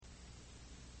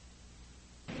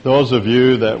Those of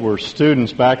you that were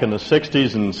students back in the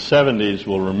 60s and 70s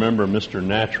will remember Mr.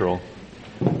 Natural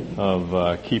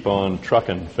of Keep On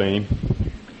Truckin' fame.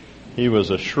 He was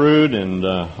a shrewd and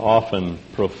often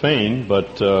profane,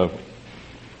 but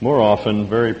more often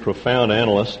very profound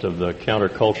analyst of the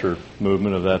counterculture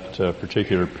movement of that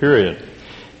particular period.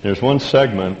 There's one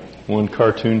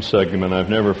cartoon segment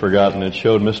I've never forgotten. It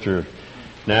showed Mr.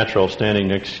 Natural standing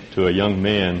next to a young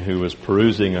man who was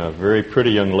perusing a very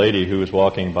pretty young lady who was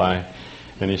walking by,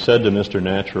 and he said to Mr.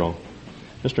 Natural,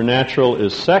 "Mr. Natural,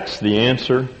 is sex the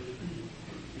answer?"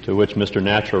 To which Mr.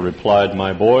 Natural replied,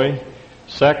 "My boy,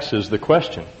 sex is the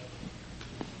question."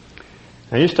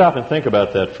 Now you stop and think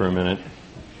about that for a minute,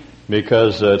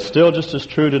 because it's still just as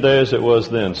true today as it was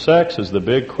then. Sex is the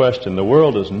big question. The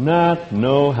world does not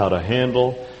know how to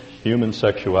handle human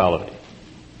sexuality.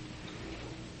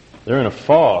 They're in a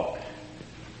fog.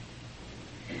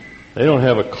 They don't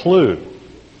have a clue.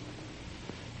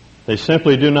 They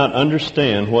simply do not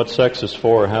understand what sex is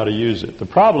for or how to use it. The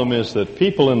problem is that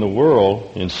people in the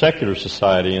world, in secular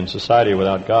society, in society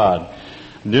without God,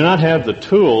 do not have the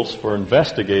tools for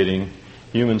investigating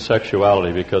human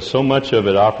sexuality, because so much of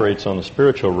it operates on the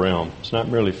spiritual realm. It's not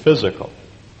merely physical.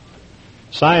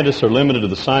 Scientists are limited to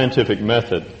the scientific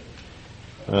method.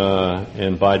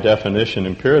 And by definition,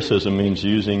 empiricism means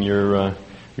using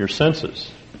your senses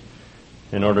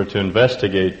in order to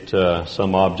investigate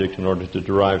some object, in order to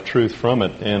derive truth from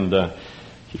it. And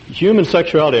human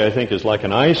sexuality, I think, is like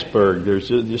an iceberg. There's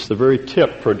just the very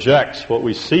tip projects. What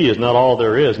we see is not all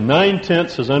there is.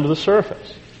 9/10 is under the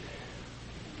surface.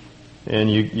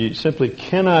 And you simply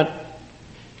cannot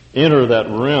enter that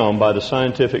realm by the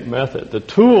scientific method. The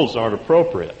tools aren't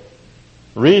appropriate.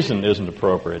 Reason isn't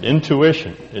appropriate.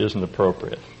 Intuition isn't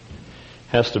appropriate.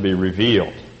 Has to be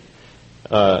revealed.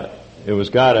 It was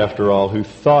God, after all, who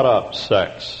thought up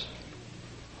sex.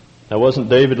 That wasn't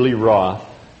David Lee Roth.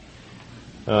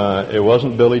 It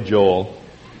wasn't Billy Joel.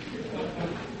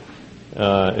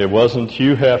 It wasn't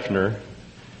Hugh Hefner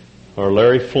or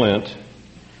Larry Flint.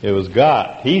 It was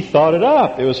God. He thought it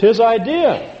up. It was His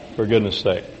idea, for goodness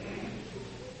sake.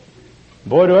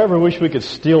 Boy, do I ever wish we could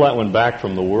steal that one back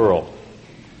from the world.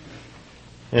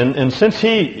 And since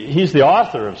he's the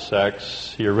author of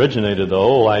sex, he originated the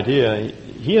whole idea,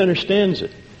 he understands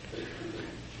it.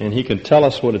 And he can tell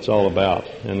us what it's all about.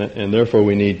 And therefore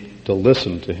we need to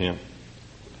listen to him.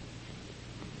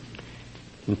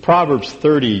 In Proverbs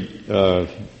 30,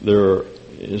 there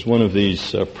is one of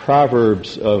these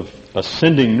proverbs of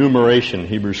ascending numeration,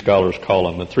 Hebrew scholars call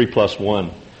them, the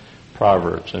 3+1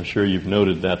 proverbs. I'm sure you've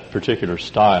noted that particular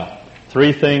style.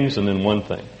 3 things and then 1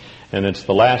 thing. And it's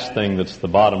the last thing that's the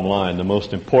bottom line, the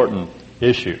most important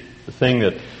issue, the thing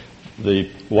that the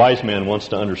wise man wants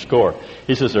to underscore.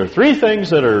 He says there are 3 things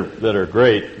that are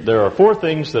great. There are 4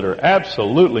 things that are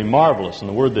absolutely marvelous. And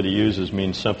the word that he uses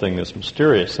means something that's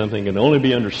mysterious, something that can only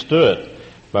be understood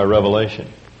by revelation.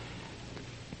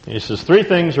 He says 3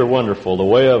 things are wonderful. The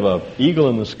way of an eagle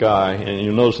in the sky, and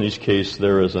you'll notice in each case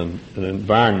there is an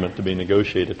environment to be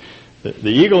negotiated. The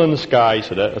eagle in the sky, he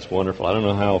said, that's wonderful. I don't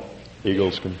know how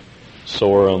eagles can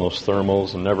soar on those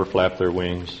thermals and never flap their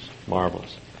wings.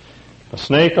 Marvelous. A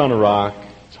snake on a rock.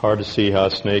 It's hard to see how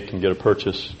a snake can get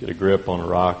a grip on a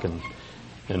rock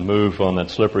and move on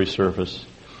that slippery surface.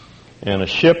 And a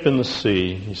ship in the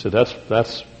sea. He said,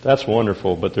 that's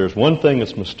wonderful, but there's one thing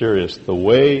that's mysterious, the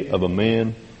way of a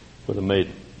man with a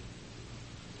maiden.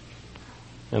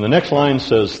 And the next line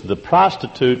says, the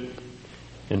prostitute,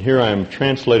 and here I'm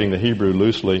translating the Hebrew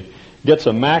loosely, gets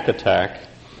a Mac attack,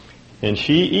 and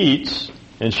she eats,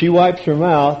 and she wipes her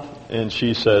mouth, and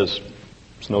she says,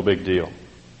 it's no big deal.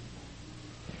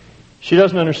 She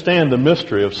doesn't understand the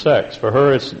mystery of sex. For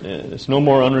her, it's no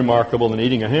more unremarkable than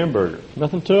eating a hamburger.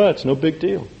 Nothing to it. It's no big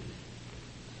deal.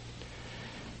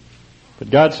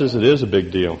 But God says it is a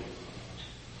big deal.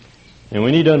 And we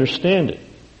need to understand it.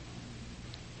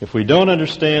 If we don't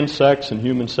understand sex and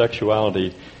human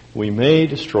sexuality, we may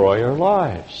destroy our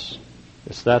lives.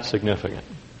 It's that significant.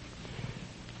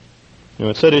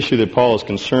 It's that issue that Paul is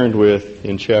concerned with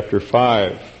in chapter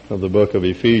 5 of the book of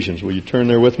Ephesians. Will you turn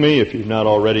there with me if you've not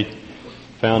already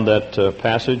found that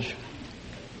passage?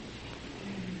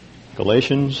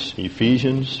 Galatians,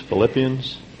 Ephesians,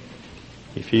 Philippians,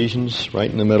 Ephesians,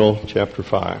 right in the middle, chapter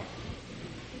 5.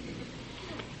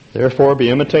 Therefore,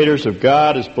 be imitators of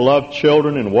God as beloved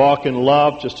children and walk in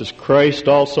love, just as Christ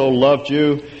also loved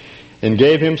you and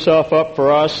gave himself up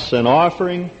for us, an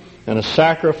offering and a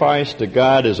sacrifice to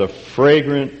God as a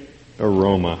fragrant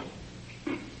aroma.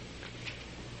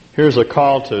 Here's a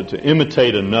call to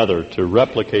imitate another, to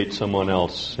replicate someone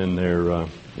else in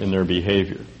their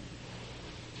behavior.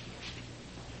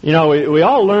 You know, we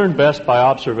all learn best by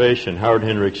observation. Howard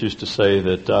Hendricks used to say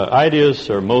that ideas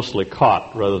are mostly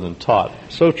caught rather than taught.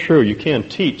 So true. You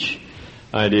can't teach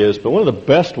ideas, but one of the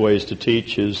best ways to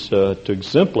teach is to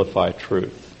exemplify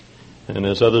truth. And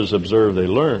as others observe, they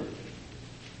learn.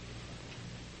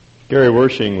 Gary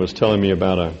Wershing was telling me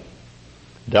about a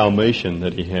Dalmatian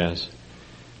that he has.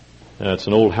 It's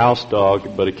an old house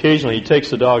dog, but occasionally he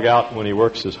takes the dog out when he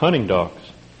works his hunting dogs.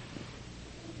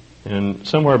 And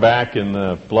somewhere back in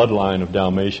the bloodline of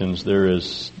Dalmatians, there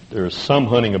is some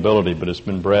hunting ability, but it's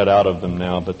been bred out of them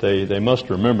now. But they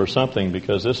must remember something,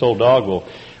 because this old dog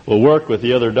will work with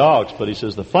the other dogs. But he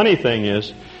says the funny thing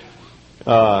is, this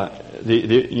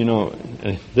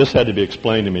had to be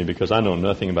explained to me because I know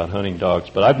nothing about hunting dogs.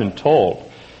 But I've been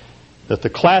told that the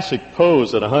classic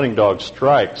pose that a hunting dog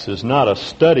strikes is not a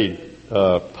studied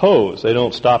pose. They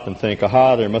don't stop and think,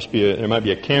 aha, there might be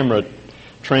a camera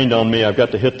trained on me, I've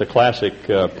got to hit the classic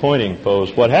pointing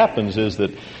pose. What happens is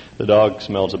that the dog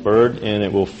smells a bird and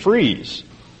it will freeze.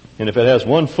 And if it has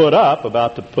one foot up,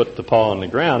 about to put the paw on the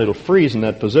ground, it'll freeze in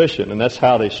that position. And that's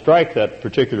how they strike that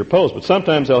particular pose. But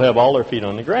sometimes they'll have all their feet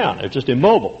on the ground. They're just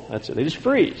immobile. That's it. They just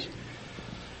freeze.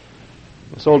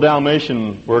 This old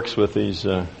Dalmatian works with these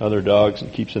other dogs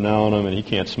and keeps an eye on them, and he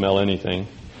can't smell anything.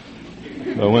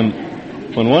 But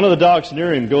when one of the dogs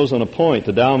near him goes on a point,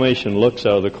 the Dalmatian looks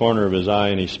out of the corner of his eye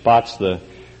and he spots the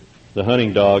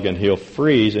hunting dog, and he'll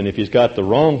freeze, and if he's got the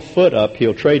wrong foot up,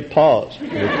 he'll trade paws.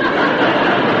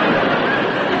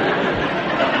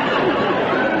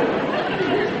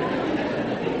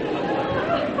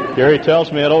 Gary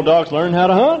tells me that old dog's learned how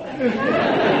to hunt.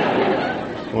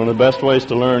 One of the best ways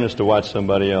to learn is to watch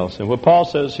somebody else. And what Paul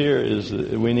says here is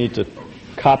that we need to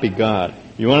copy God.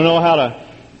 You want to know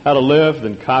how to live?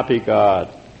 Then copy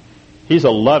God. He's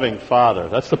a loving Father.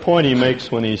 That's the point he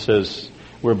makes when he says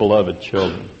we're beloved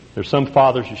children. There's some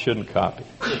fathers you shouldn't copy.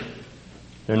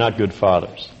 They're not good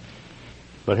fathers.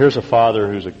 But here's a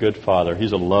father who's a good father.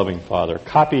 He's a loving father.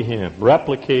 Copy him.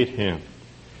 Replicate him.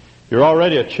 You're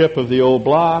already a chip of the old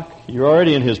block. You're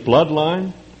already in his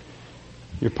bloodline.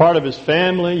 You're part of his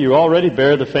family. You already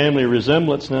bear the family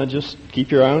resemblance. Now just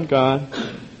keep your eye on God.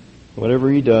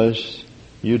 Whatever he does,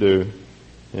 you do.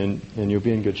 And you'll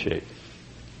be in good shape.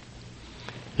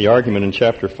 The argument in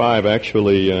chapter 5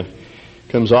 actually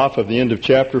comes off of the end of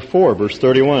chapter 4, verse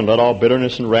 31. Let all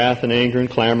bitterness and wrath and anger and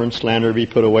clamor and slander be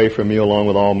put away from you, along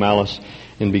with all malice.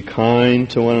 And be kind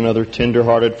to one another,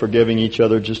 tender-hearted, forgiving each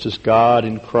other, just as God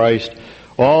in Christ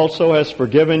also has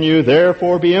forgiven you.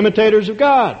 Therefore be imitators of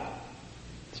God.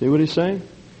 See what he's saying?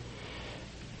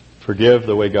 Forgive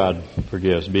the way God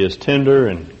forgives. Be as tender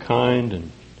and kind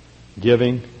and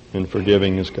giving and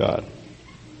forgiving as God.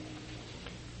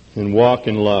 And walk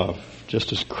in love,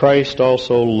 just as Christ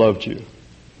also loved you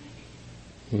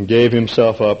and gave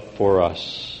himself up for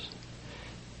us.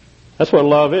 That's what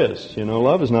love is. You know,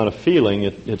 love is not a feeling.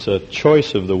 It's a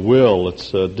choice of the will.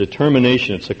 It's a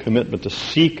determination. It's a commitment to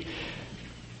seek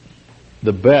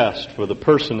the best for the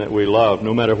person that we love,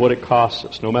 no matter what it costs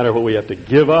us, no matter what we have to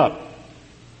give up.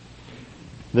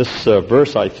 This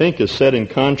verse, I think, is set in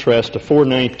contrast to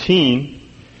 4:19,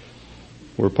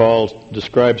 where Paul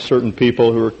describes certain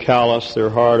people who are callous,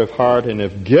 they're hard of heart, and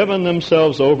have given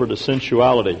themselves over to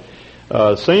sensuality.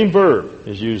 Same verb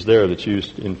is used there that's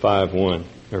used in 5:1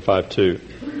 or 5:2.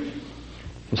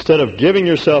 Instead of giving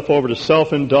yourself over to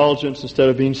self-indulgence, instead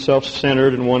of being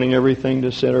self-centered and wanting everything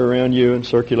to center around you and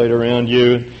circulate around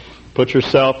you, and put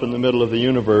yourself in the middle of the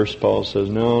universe, Paul says,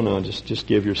 no, just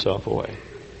give yourself away.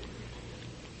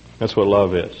 That's what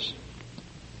love is.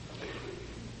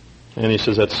 And he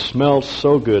says that smells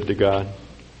so good to God.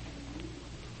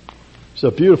 It's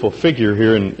a beautiful figure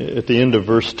here at the end of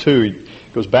verse 2. He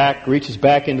goes back, reaches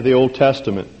back into the Old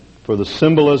Testament for the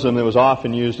symbolism that was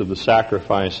often used of the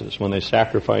sacrifices when they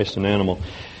sacrificed an animal.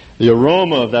 The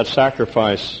aroma of that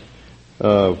sacrifice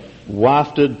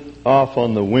wafted off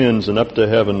on the winds and up to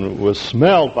heaven was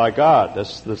smelled by God.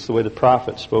 That's the way the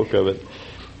prophet spoke of it.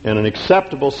 And an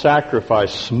acceptable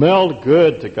sacrifice smelled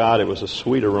good to God. It was a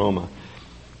sweet aroma.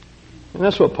 And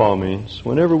that's what Paul means.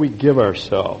 Whenever we give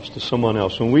ourselves to someone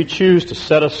else, when we choose to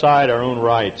set aside our own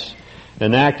rights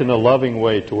and act in a loving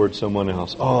way towards someone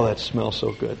else, oh, that smells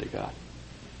so good to God.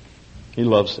 He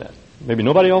loves that. Maybe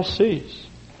nobody else sees,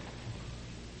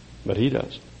 but he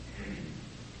does.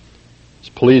 It's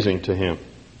pleasing to him.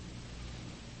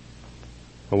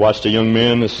 I watched a young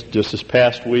man just this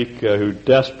past week who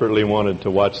desperately wanted to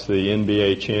watch the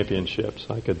NBA championships.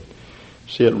 I could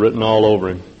see it written all over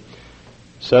him.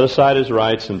 Set aside his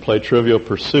rights and play Trivial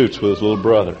Pursuits with his little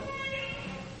brother.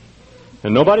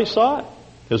 And nobody saw it.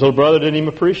 His little brother didn't even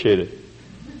appreciate it.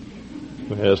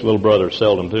 His little brother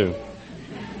seldom do.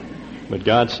 but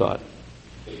God saw it,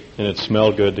 and it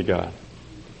smelled good to God.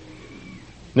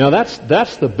 Now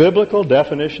that's the biblical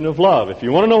definition of love. If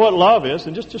you want to know what love is,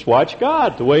 then just watch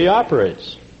God, the way He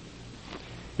operates.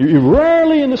 You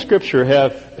rarely in the Scripture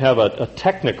have a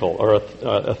technical or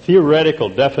a theoretical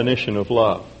definition of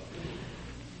love.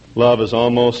 Love is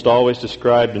almost always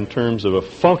described in terms of a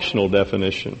functional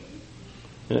definition.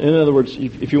 In other words,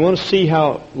 if you want to see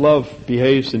how love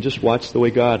behaves, then just watch the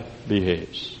way God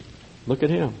behaves. Look at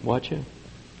Him. Watch Him.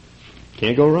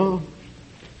 Can't go wrong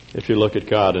if you look at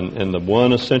God. And the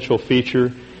one essential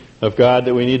feature of God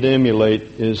that we need to emulate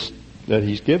is that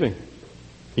He's giving.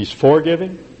 He's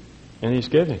forgiving and He's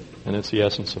giving. And it's the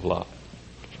essence of love.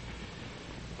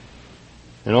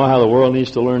 You know how the world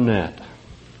needs to learn that.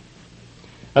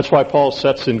 That's why Paul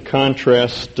sets in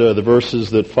contrast the verses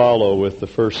that follow with the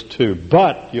first two.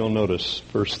 But, you'll notice,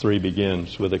 verse 3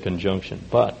 begins with a conjunction.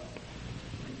 But.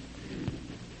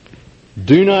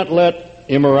 Do not let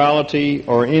immorality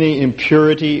or any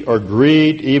impurity or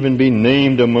greed even be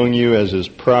named among you as is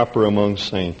proper among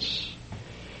saints.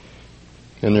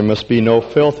 And there must be no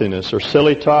filthiness or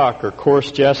silly talk or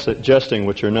coarse jesting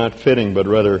which are not fitting but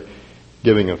rather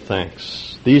giving of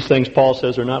thanks. These things, Paul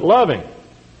says, are not loving.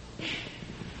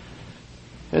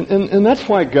 And that's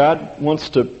why God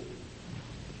wants to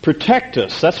protect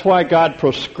us. That's why God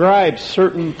proscribes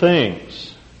certain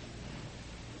things.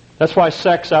 That's why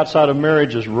sex outside of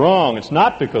marriage is wrong. It's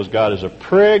not because God is a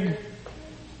prig,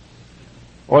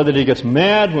 or that He gets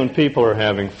mad when people are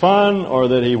having fun, or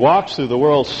that He walks through the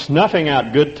world snuffing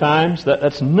out good times.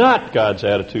 That's not God's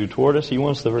attitude toward us. He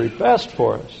wants the very best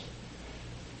for us.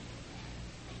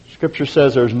 Scripture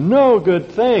says there's no good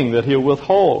thing that He'll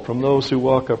withhold from those who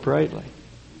walk uprightly.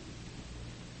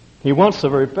 He wants the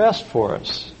very best for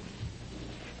us.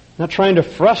 Not trying to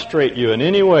frustrate you in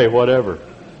any way, whatever.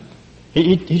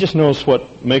 He just knows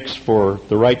what makes for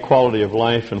the right quality of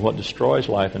life and what destroys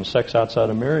life. And sex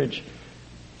outside of marriage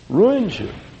ruins you.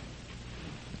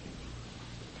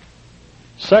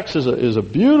 Sex is a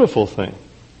beautiful thing.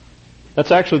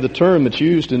 That's actually the term that's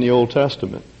used in the Old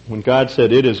Testament. When God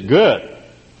said, "It is good,"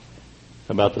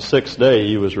 about the sixth day,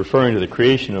 He was referring to the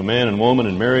creation of man and woman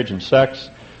and marriage and sex.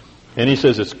 And He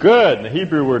says it's good. And the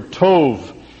Hebrew word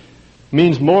tov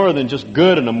means more than just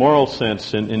good in a moral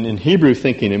sense. In Hebrew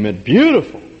thinking, it meant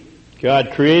beautiful.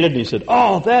 God created and He said,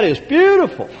 "Oh, that is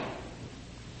beautiful."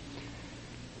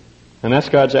 And that's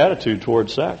God's attitude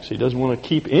towards sex. He doesn't want to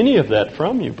keep any of that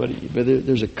from you, but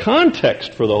there's a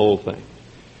context for the whole thing.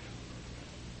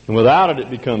 And without it, it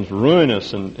becomes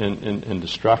ruinous and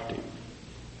destructive.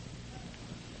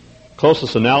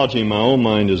 Closest analogy in my own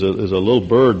mind is a little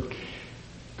bird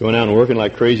going out and working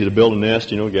like crazy to build a nest,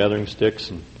 gathering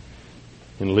sticks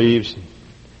and leaves, and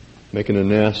making a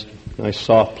nest, nice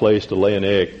soft place to lay an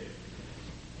egg.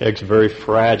 Egg's a very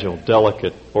fragile,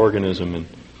 delicate organism,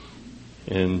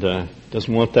 and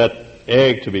doesn't want that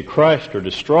egg to be crushed or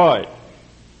destroyed.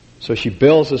 So she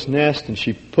builds this nest and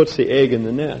she puts the egg in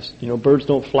the nest. Birds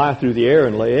don't fly through the air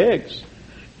and lay eggs.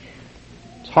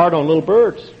 It's hard on little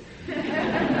birds.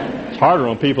 It's harder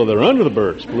on people that are under the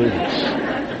birds, believe me.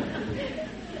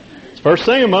 First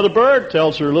thing a mother bird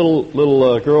tells her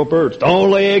little girl birds, don't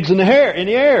lay eggs in the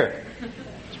air.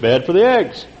 It's bad for the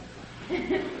eggs.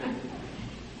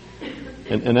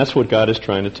 And that's what God is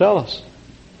trying to tell us.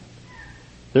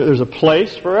 There's a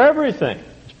place for everything.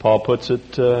 As Paul puts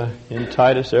it in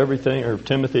Titus, or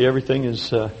Timothy, everything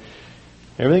is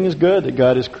good that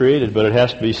God has created, but it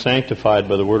has to be sanctified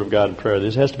by the Word of God and prayer.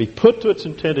 This has to be put to its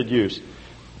intended use.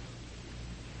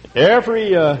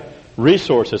 Every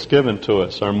resource that's given to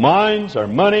us, our minds, our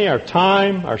money, our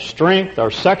time, our strength,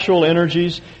 our sexual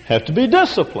energies, have to be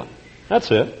disciplined. That's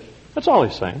it. That's all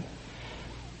he's saying.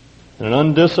 And an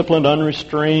undisciplined,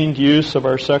 unrestrained use of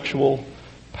our sexual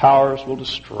powers will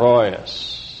destroy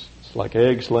us. It's like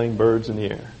eggs laying birds in the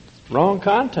air. Wrong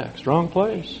context, wrong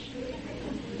place.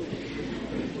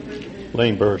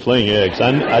 Laying birds, laying eggs.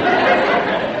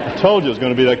 I told you it was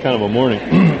going to be that kind of a morning.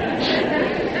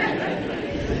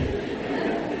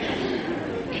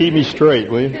 Keep me straight,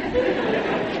 will you?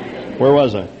 Where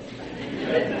was I?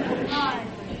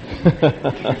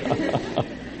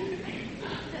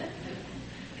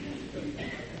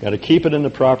 Got to keep it in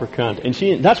the proper context. And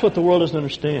see, that's what the world doesn't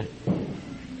understand.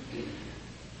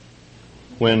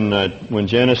 When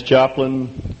Janis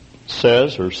Joplin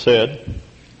said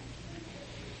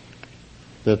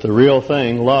that the real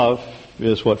thing, love,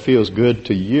 is what feels good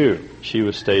to you, she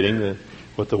was stating that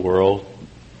what the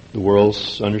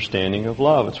world's understanding of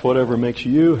love. It's whatever makes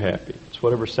you happy. It's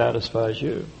whatever satisfies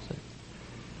you.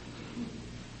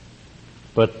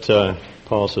 But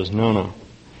Paul says, no.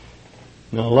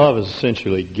 Now, love is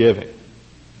essentially giving.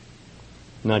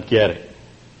 not getting,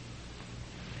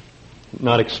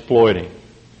 not exploiting,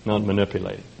 not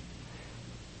manipulating.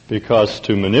 Because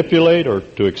to manipulate or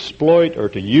to exploit or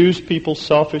to use people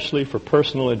selfishly for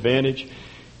personal advantage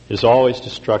is always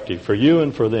destructive for you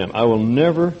and for them. I will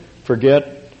never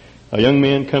forget a young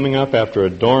man coming up after a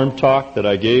dorm talk that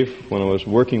I gave when I was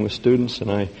working with students,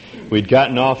 and we'd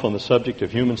gotten off on the subject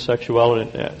of human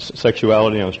sexuality.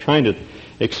 I was trying to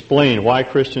explain why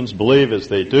Christians believe as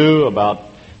they do about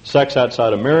sex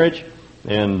outside of marriage,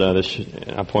 and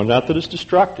I pointed out that it's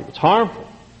destructive, it's harmful.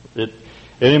 It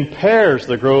impairs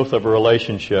the growth of a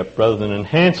relationship rather than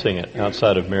enhancing it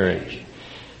outside of marriage.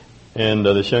 And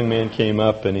this young man came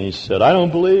up and he said, "I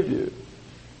don't believe you."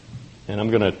 And I'm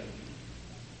going to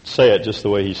say it just the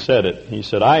way he said it. He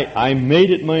said, I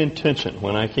made it my intention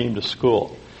when I came to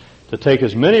school to take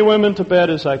as many women to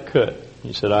bed as I could.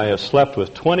 He said, "I have slept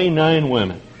with 29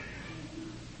 women,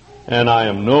 and I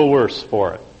am no worse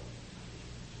for it."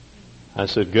 I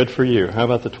said, "Good for you. How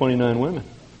about the 29 women?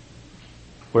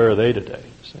 Where are they today?"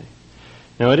 See?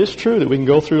 Now, it is true that we can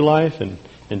go through life and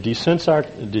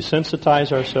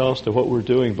desensitize ourselves to what we're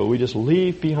doing, but we just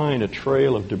leave behind a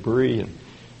trail of debris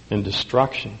and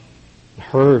destruction,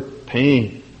 hurt,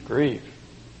 pain, grief.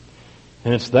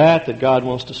 And it's that God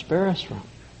wants to spare us from.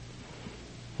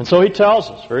 And so He tells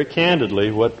us very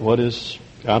candidly what is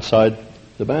outside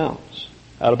the bounds,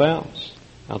 out of bounds,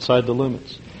 outside the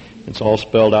limits. It's all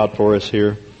spelled out for us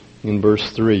here in verse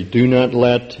 3. "Do not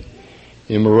let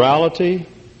immorality,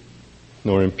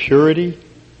 nor impurity,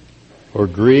 or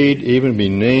greed even be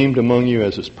named among you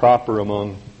as is proper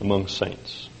among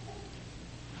saints."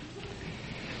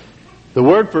 The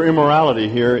word for immorality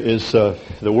here is the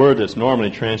word that's normally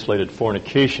translated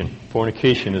fornication.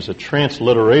 Fornication is a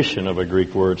transliteration of a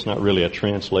Greek word. It's not really a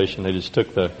translation. They just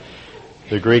took the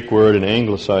Greek word and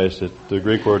anglicized it. The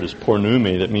Greek word is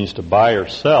pornumi, that means to buy or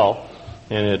sell,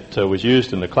 and it was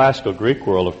used in the classical Greek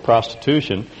world of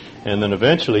prostitution, and then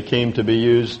eventually came to be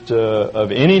used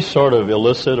of any sort of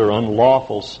illicit or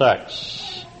unlawful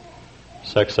sex.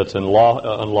 Sex that's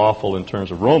unlawful in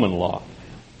terms of Roman law.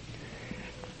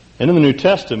 And in the New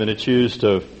Testament, it's used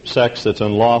of sex that's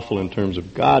unlawful in terms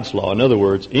of God's law. In other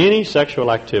words, any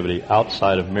sexual activity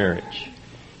outside of marriage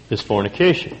is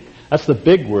fornication. That's the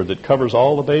big word that covers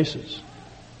all the bases.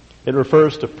 It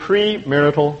refers to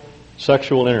premarital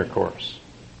sexual intercourse.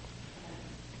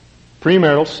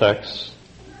 Premarital sex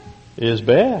is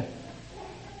bad.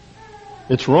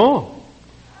 It's wrong.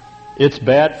 It's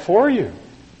bad for you.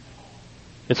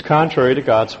 It's contrary to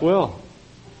God's will.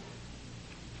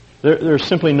 There's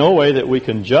simply no way that we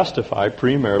can justify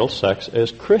premarital sex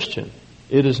as Christian.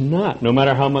 It is not, no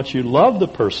matter how much you love the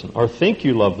person or think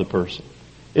you love the person.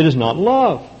 It is not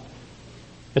love.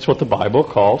 It's what the Bible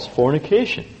calls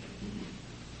fornication.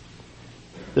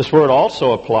 This word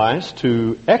also applies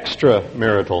to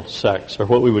extramarital sex, or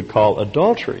what we would call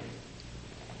adultery,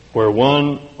 where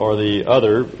one or the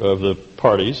other of the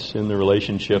parties in the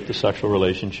relationship, the sexual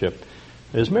relationship,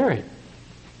 is married.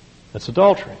 That's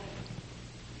adultery.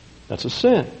 That's a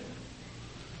sin.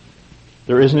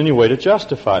 There isn't any way to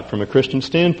justify it from a Christian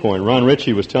standpoint. Ron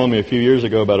Ritchie was telling me a few years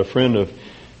ago about a friend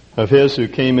of his who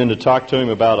came in to talk to him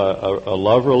about a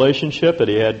love relationship that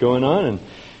he had going on,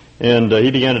 and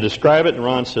he began to describe it, and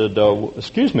Ron said,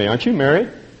 "Excuse me, aren't you married?"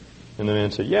 And the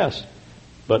man said, "Yes,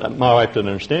 but my wife doesn't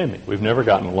understand me. We've never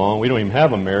gotten along. We don't even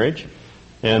have a marriage.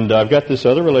 And I've got this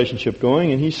other relationship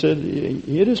going." And he said,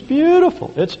 "It is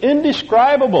beautiful. It's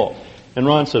indescribable." And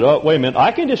Ron said, "Oh, wait a minute,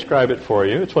 I can describe it for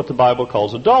you. It's what the Bible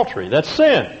calls adultery. That's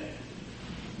sin."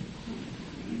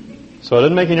 So it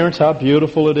doesn't make any difference how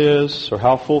beautiful it is, or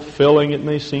how fulfilling it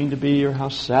may seem to be, or how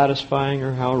satisfying,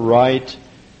 or how right.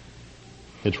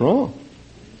 It's wrong.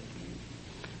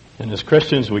 And as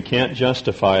Christians, we can't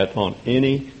justify it on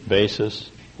any basis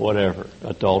whatever.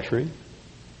 Adultery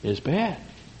is bad.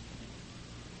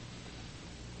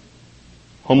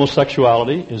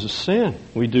 Homosexuality is a sin.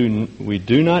 We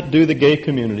do not do the gay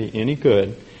community any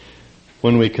good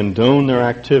when we condone their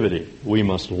activity. We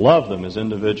must love them as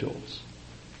individuals.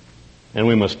 And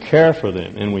we must care for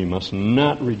them, and we must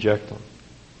not reject them.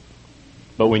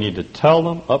 But we need to tell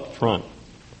them up front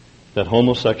that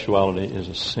homosexuality is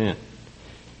a sin.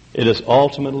 It is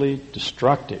ultimately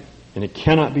destructive, and it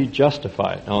cannot be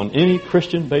justified on any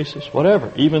Christian basis,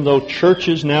 whatever. Even though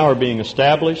churches now are being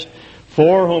established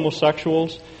for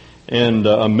homosexuals and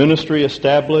a ministry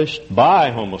established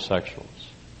by homosexuals.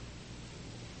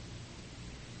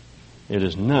 It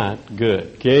is not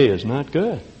good. Gay is not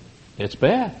good. It's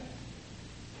bad.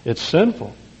 It's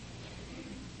sinful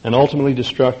and ultimately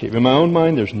destructive. In my own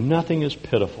mind, there's nothing as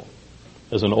pitiful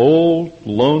as an old,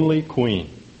 lonely queen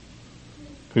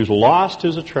who's lost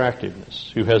his attractiveness,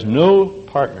 who has no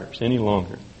partners any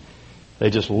longer. They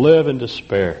just live in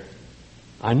despair.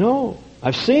 I know.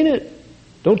 I've seen it.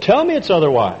 Don't tell me it's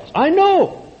otherwise. I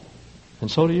know. And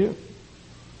so do you.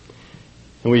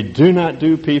 And we do not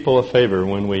do people a favor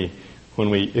when we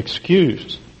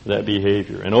excuse that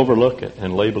behavior and overlook it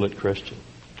and label it Christian.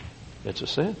 It's a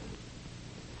sin.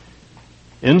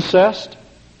 Incest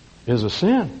is a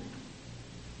sin.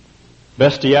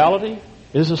 Bestiality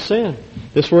is a sin.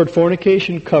 This word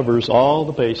fornication covers all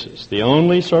the bases. The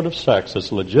only sort of sex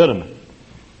that's legitimate,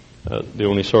 the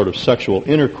only sort of sexual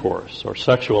intercourse or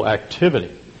sexual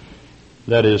activity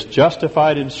that is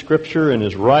justified in Scripture and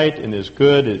is right and is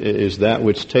good is that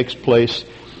which takes place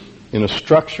in a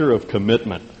structure of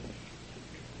commitment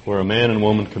where a man and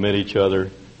woman commit each other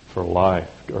for life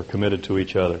or committed to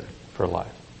each other for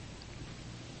life.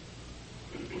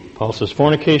 Paul says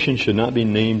fornication should not be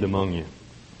named among you.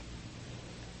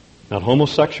 Not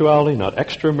homosexuality, not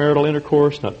extramarital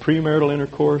intercourse, not premarital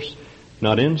intercourse,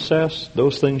 not incest.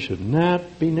 Those things should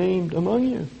not be named among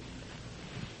you.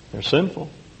 They're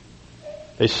sinful.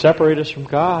 They separate us from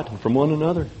God and from one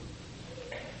another.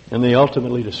 And they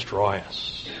ultimately destroy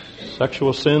us.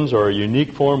 Sexual sins are a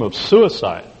unique form of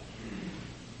suicide,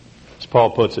 as Paul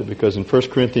puts it, because in 1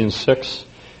 Corinthians 6,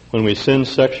 when we sin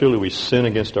sexually, we sin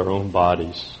against our own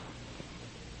bodies.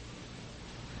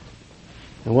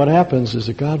 And what happens is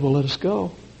that God will let us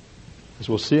go. As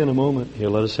we'll see in a moment,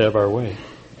 He'll let us have our way.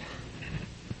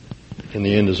 And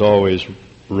the end is always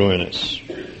ruinous.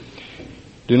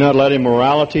 Do not let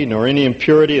immorality nor any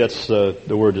impurity, that's the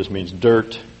word just means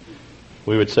dirt.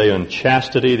 We would say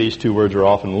unchastity. These two words are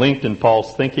often linked in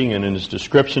Paul's thinking and in his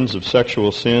descriptions of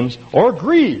sexual sins. Or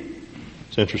greed.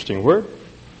 It's an interesting word.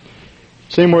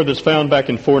 Same word that's found back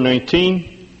in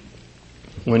 4:19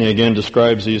 when he again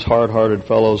describes these hard-hearted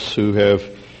fellows who have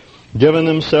given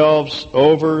themselves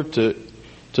over to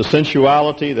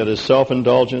sensuality, that is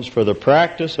self-indulgence, for the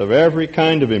practice of every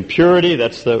kind of impurity.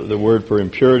 That's the word for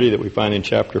impurity that we find in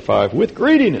chapter 5, with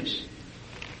greediness.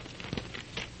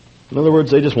 In other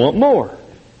words, they just want more.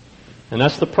 And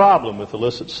that's the problem with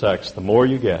illicit sex. The more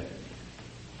you get,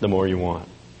 the more you want.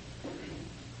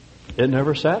 It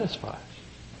never satisfies.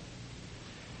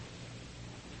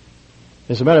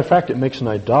 As a matter of fact, it makes an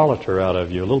idolater out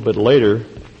of you. A little bit later,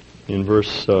 in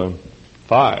verse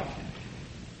 5,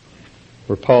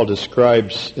 where Paul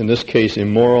describes, in this case,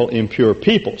 immoral, impure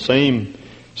people. Same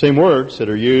words that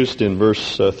are used in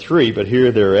verse 3, but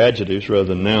here they're adjectives rather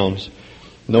than nouns.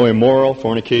 No immoral,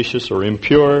 fornicacious, or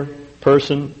impure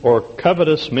person, or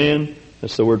covetous man,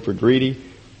 that's the word for greedy,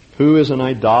 who is an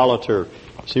idolater.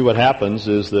 See, what happens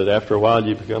is that after a while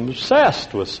you become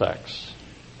obsessed with sex.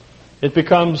 It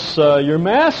becomes your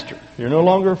master. You're no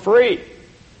longer free.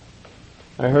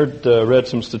 I read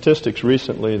some statistics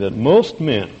recently that most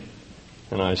men,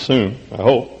 and I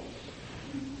hope,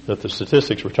 that the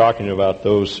statistics were talking about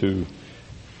those who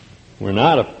were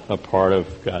not a part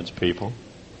of God's people,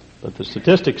 but the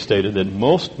statistics stated that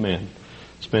most men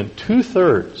spend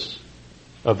 2/3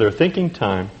 of their thinking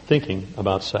time thinking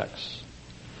about sex.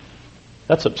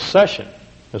 That's obsession,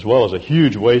 as well as a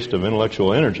huge waste of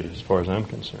intellectual energy, as far as I'm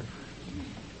concerned.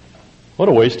 What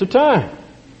a waste of time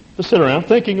to sit around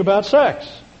thinking about sex.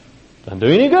 Doesn't do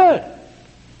any good.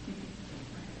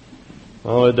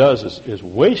 All it does is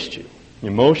waste you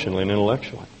emotionally and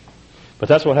intellectually. But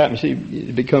that's what happens. See,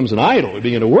 it becomes an idol. We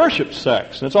begin to worship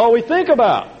sex. And it's all we think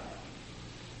about.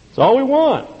 It's all we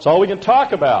want. It's all we can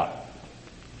talk about.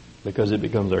 Because it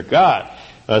becomes our God.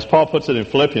 As Paul puts it in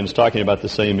Philippians, talking about the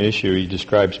same issue, he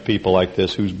describes people like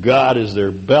this, whose God is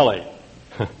their belly.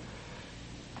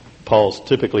 Paul's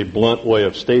typically blunt way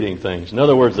of stating things. In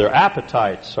other words, their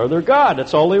appetites are their God.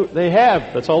 That's all they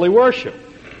have. That's all they worship.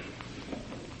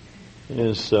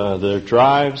 Is their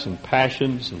drives and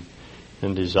passions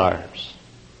and desires.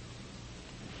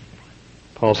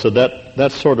 Paul said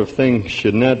that sort of thing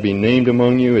should not be named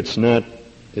among you. It's not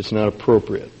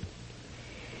appropriate.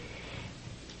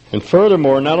 And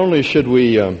furthermore, not only should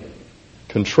we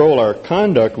control our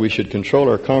conduct, we should control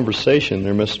our conversation.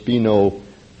 There must be no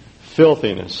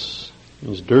filthiness.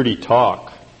 Means dirty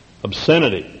talk,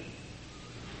 obscenity.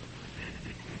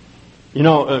 You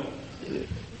know,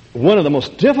 one of the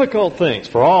most difficult things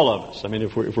for all of us, I mean,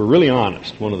 if we're really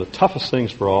honest, one of the toughest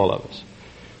things for all of us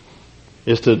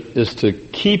is to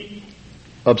keep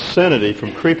obscenity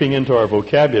from creeping into our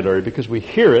vocabulary, because we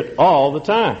hear it all the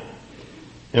time.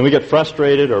 And we get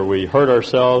frustrated, or we hurt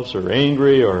ourselves, or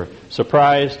angry, or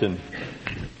surprised, and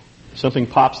something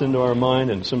pops into our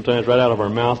mind, and sometimes right out of our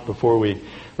mouth before we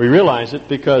realize it,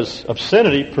 because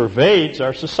obscenity pervades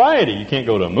our society. You can't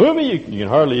go to a movie, you can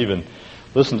hardly even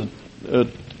listen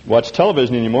watch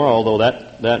television anymore, although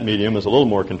that medium is a little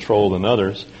more controlled than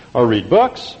others, or read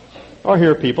books, or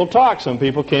hear people talk. Some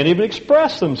people can't even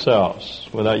express themselves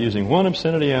without using one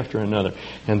obscenity after another.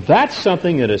 And that's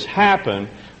something that has happened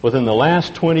within the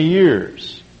last 20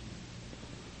 years.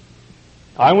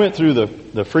 I went through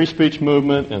the free speech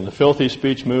movement and the filthy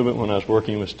speech movement when I was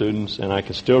working with students, and I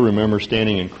can still remember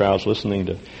standing in crowds listening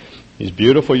to these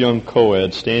beautiful young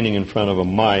co-eds standing in front of a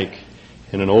mic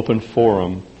in an open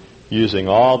forum using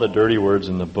all the dirty words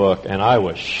in the book, and I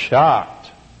was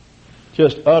shocked,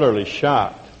 just utterly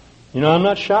shocked. You know, I'm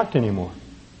not shocked anymore.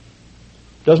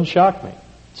 It doesn't shock me.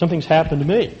 Something's happened to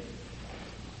me.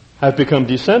 I've become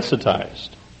desensitized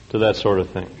to that sort of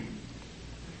thing.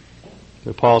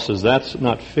 But Paul says that's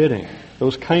not fitting.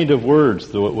 Those kind of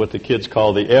words, what the kids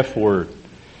call the F word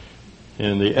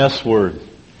and the S word,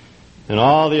 and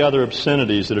all the other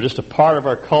obscenities that are just a part of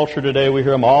our culture today. We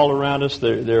hear them all around us.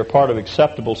 They're a part of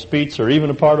acceptable speech, or even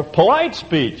a part of polite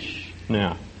speech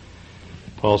now.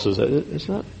 Paul says it's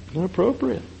not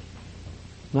appropriate,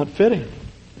 not fitting. It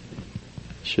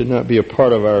should not be a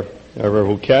part of our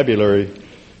vocabulary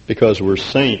because we're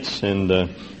saints. And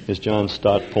as John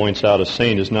Stott points out, a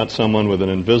saint is not someone with an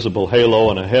invisible halo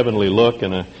and a heavenly look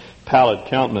and a pallid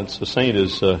countenance. A saint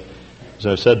is, as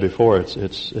I've said before,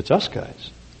 it's us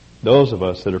guys. Those of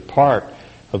us that are part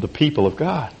of the people of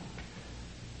God.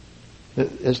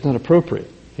 It's not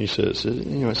appropriate, he says.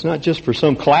 It's not just for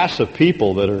some class of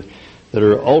people that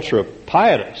are ultra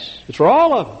pietous. It's for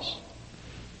all of us.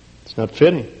 It's not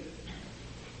fitting.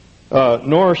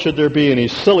 Nor should there be any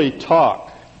silly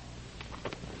talk.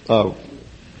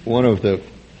 One of the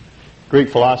Greek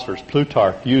philosophers,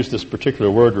 Plutarch, used this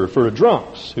particular word to refer to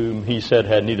drunks, whom he said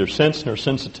had neither sense nor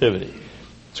sensitivity.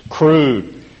 It's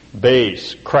crude,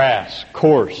 base, crass,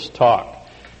 coarse talk.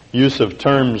 Use of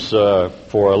terms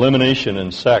for elimination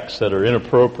and sex that are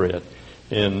inappropriate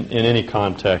in any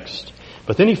context.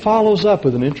 But then he follows up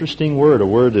with an interesting word, a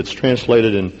word that's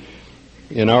translated in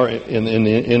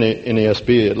the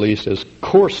NASB at least as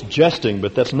coarse jesting,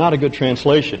 but that's not a good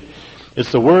translation.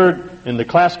 It's the word in the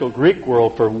classical Greek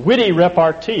world for witty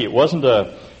repartee. It wasn't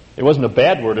a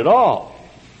bad word at all.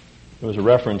 It was a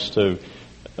reference to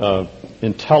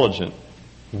intelligent,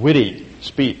 witty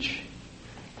speech.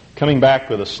 Coming back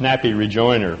with a snappy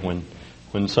rejoinder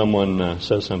when someone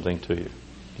says something to you.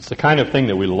 It's the kind of thing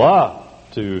that we love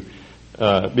to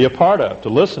be a part of, to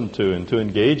listen to, and to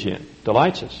engage in. It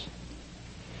delights us.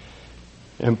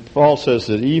 And Paul says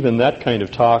that even that kind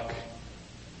of talk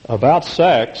about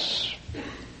sex,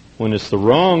 when it's the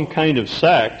wrong kind of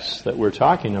sex that we're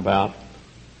talking about,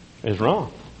 is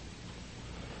wrong.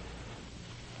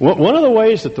 One of the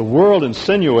ways that the world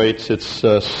insinuates its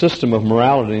system of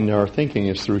morality into our thinking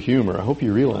is through humor. I hope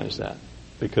you realize that,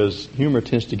 because humor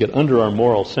tends to get under our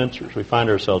moral censors. We find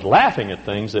ourselves laughing at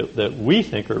things that we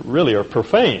think are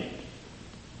profane.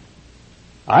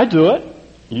 I do it.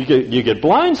 You get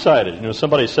blindsided.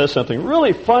 Somebody says something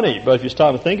really funny, but if you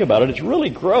stop and think about it, it's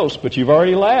really gross, but you've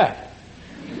already laughed.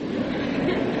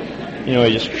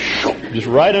 Just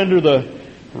right under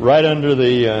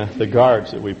the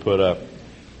guards that we put up.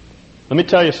 Let me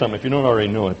tell you something, if you don't already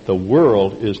know it. The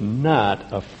world is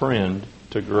not a friend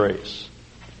to grace.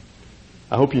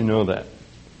 I hope you know that.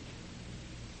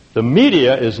 The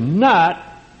media is not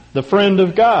the friend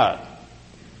of God.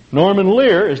 Norman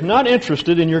Lear is not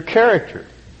interested in your character,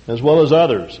 as well as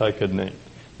others I could name.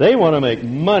 They want to make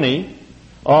money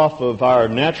off of our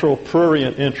natural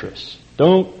prurient interests.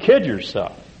 Don't kid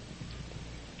yourself.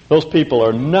 Those people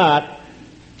are not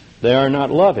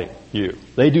loving you.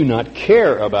 They do not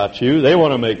care about you. They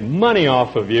want to make money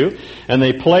off of you, and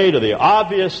they play to the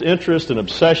obvious interest and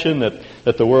obsession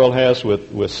that the world has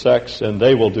with sex, and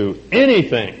they will do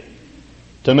anything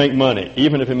to make money,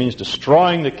 even if it means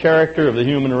destroying the character of the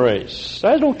human race.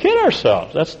 Don't kid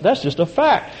ourselves. That's just a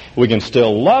fact. We can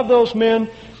still love those men,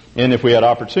 and if we had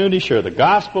opportunity, share the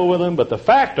gospel with them, but the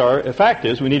fact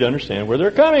is we need to understand where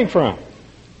they're coming from.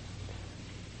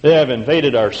 They have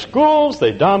invaded our schools.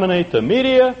 They dominate the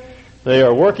media. They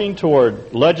are working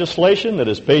toward legislation that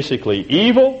is basically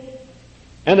evil,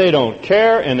 and they don't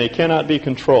care, and they cannot be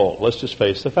controlled. Let's just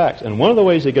face the facts. And one of the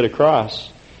ways they get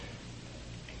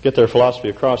their philosophy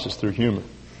across is through humor.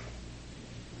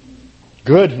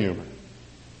 Good humor.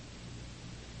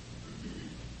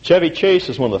 Chevy Chase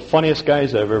is one of the funniest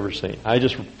guys I've ever seen. I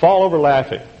just fall over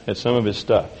laughing at some of his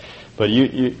stuff. But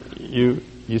you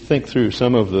think through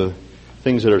some of the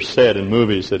things that are said in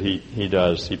movies that he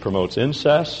does. He promotes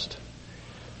incest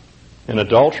and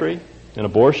adultery and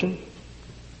abortion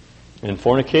and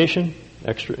fornication,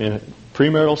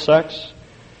 premarital sex,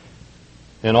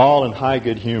 and all in high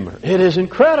good humor. It is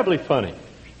incredibly funny.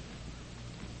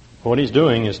 What he's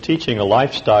doing is teaching a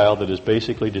lifestyle that is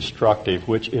basically destructive,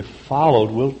 which, if followed,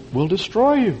 will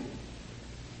destroy you.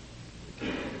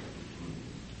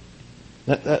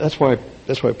 That's why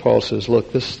Paul says,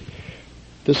 look, this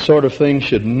sort of thing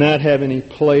should not have any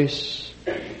place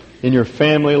in your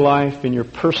family life, in your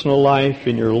personal life,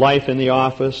 in your life in the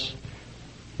office.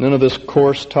 None of this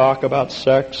coarse talk about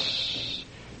sex.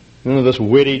 None of this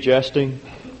witty jesting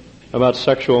about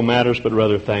sexual matters, but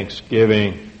rather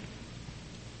thanksgiving.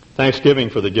 Thanksgiving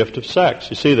for the gift of sex.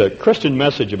 You see, the Christian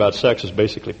message about sex is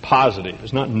basically positive.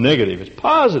 It's not negative. It's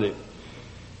positive.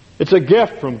 It's a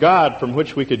gift from God from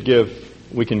which we can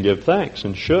give thanks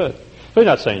and should. We're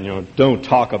not saying, don't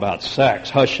talk about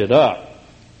sex. Hush it up.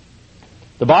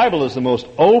 The Bible is the most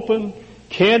open,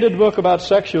 candid book about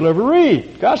sex you'll ever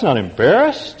read. God's not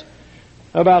embarrassed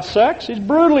about sex. He's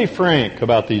brutally frank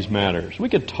about these matters. We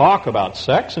could talk about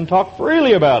sex and talk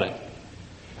freely about it.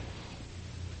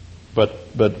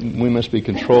 But we must be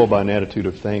controlled by an attitude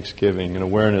of thanksgiving and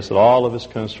awareness that all of this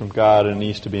comes from God and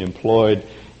needs to be employed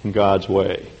in God's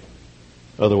way.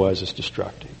 Otherwise, it's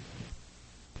destructive.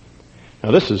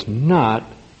 Now, this is not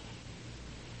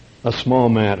a small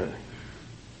matter.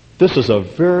 This is a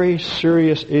very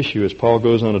serious issue, as Paul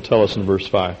goes on to tell us in verse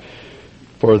 5.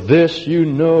 For this you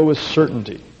know with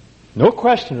certainty. No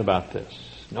question about this.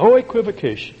 No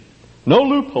equivocation. No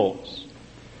loopholes.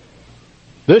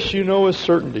 This you know with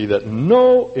certainty, that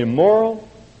no immoral,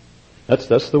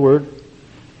 that's the word,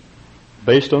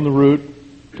 based on the root,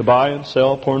 to buy and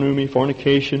sell, pornumi,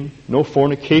 fornication, no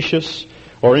fornicacious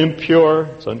or impure,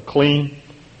 it's unclean,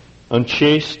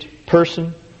 unchaste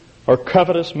person, or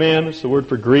covetous man, it's the word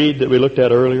for greed that we looked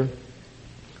at earlier,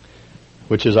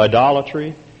 which is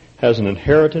idolatry, has an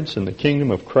inheritance in the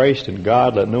kingdom of Christ and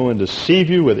God. Let no one deceive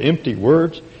you with empty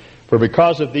words. For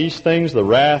because of these things, the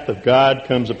wrath of God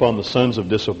comes upon the sons of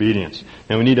disobedience.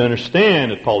 Now we need to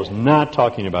understand that Paul is not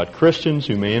talking about Christians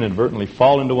who may inadvertently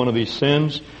fall into one of these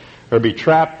sins or be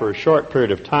trapped for a short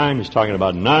period of time. He's talking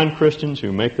about non-Christians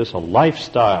who make this a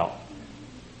lifestyle.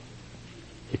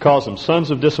 He calls them sons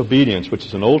of disobedience, which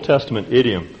is an Old Testament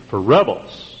idiom for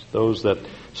rebels, those that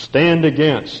stand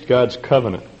against God's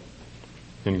covenant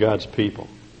and God's people.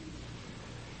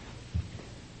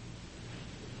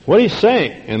 What he's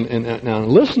saying, and now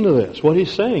listen to this, what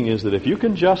he's saying is that if you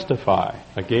can justify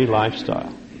a gay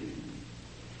lifestyle,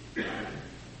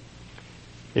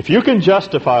 if you can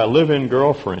justify a live-in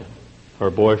girlfriend or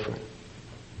boyfriend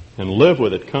and live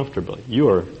with it comfortably, you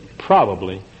are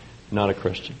probably not a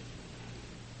Christian.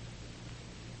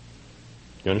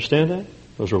 You understand that?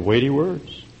 Those are weighty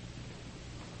words.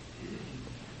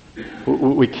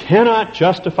 We cannot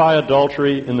justify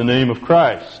adultery in the name of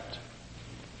Christ.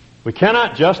 We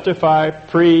cannot justify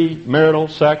premarital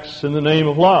sex in the name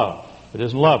of love. It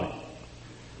isn't loving.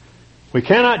 We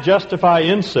cannot justify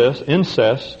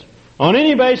incest on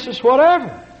any basis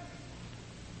whatever.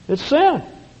 It's sin.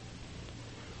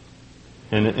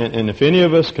 And if any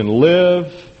of us can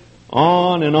live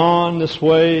on this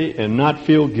way and not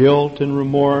feel guilt and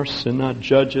remorse and not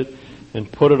judge it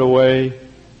and put it away,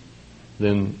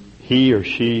 then he or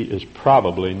she is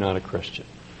probably not a Christian.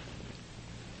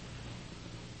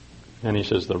 And he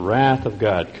says the wrath of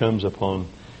God comes upon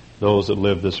those that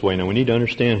live this way. Now we need to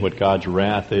understand what God's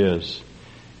wrath is.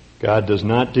 God does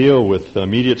not deal with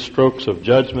immediate strokes of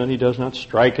judgment. He does not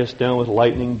strike us down with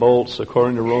lightning bolts.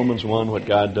 According to Romans 1, what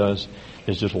God does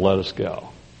is just let us go.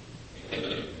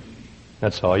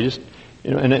 That's all.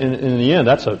 And in the end,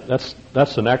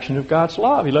 that's an action of God's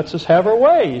love. He lets us have our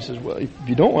way. He says, well, if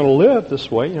you don't want to live this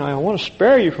way, I want to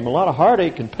spare you from a lot of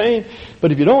heartache and pain,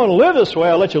 but if you don't want to live this way,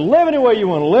 I'll let you live any way you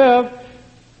want to live,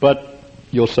 but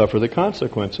you'll suffer the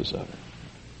consequences of it.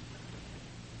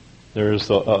 There is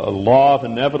a law of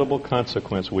inevitable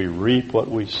consequence. We reap what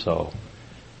we sow.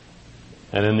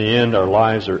 And in the end, our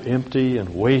lives are empty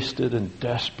and wasted and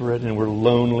desperate, and we're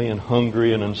lonely and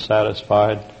hungry and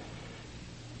unsatisfied.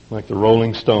 Like the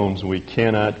Rolling Stones, we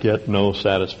cannot get no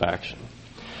satisfaction.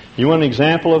 You want an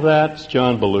example of that? It's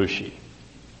John Belushi.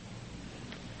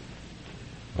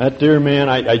 That dear man,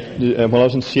 when I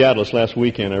was in Seattle this last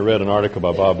weekend, I read an article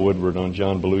by Bob Woodward on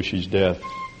John Belushi's death.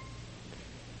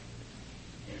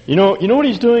 You know what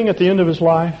he's doing at the end of his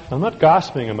life? I'm not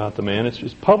gossiping about the man. It's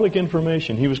just public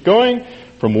information. He was going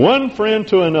from one friend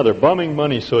to another, bumming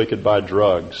money so he could buy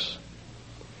drugs.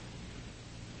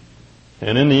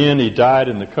 And in the end, he died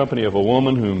in the company of a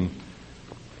woman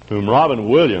whom Robin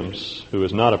Williams, who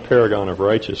is not a paragon of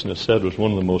righteousness, said was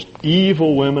one of the most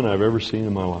evil women I've ever seen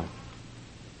in my life.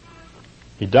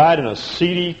 He died in a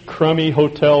seedy, crummy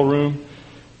hotel room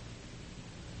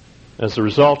as the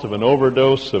result of an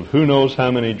overdose of who knows how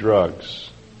many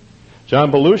drugs. John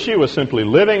Belushi was simply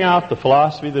living out the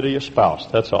philosophy that he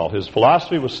espoused. That's all. His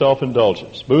philosophy was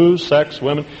self-indulgence. Booze, sex,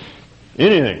 women,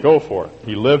 anything, go for it.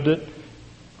 He lived it,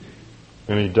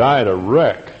 and he died a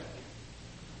wreck.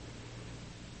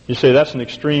 You say that's an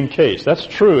extreme case. That's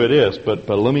true, it is, but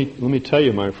let me tell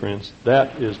you, my friends,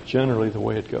 that is generally the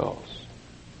way it goes.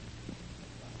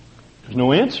 There's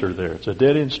no answer there. It's a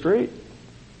dead-end street.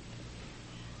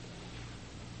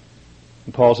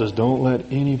 And Paul says, don't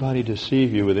let anybody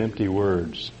deceive you with empty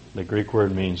words. The Greek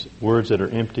word means words that are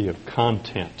empty of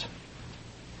content.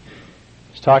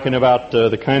 He's talking about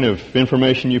the kind of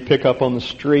information you pick up on the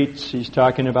streets. He's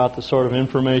talking about the sort of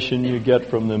information you get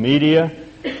from the media,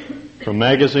 from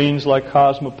magazines like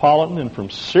Cosmopolitan, and from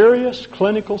serious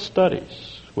clinical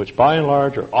studies, which by and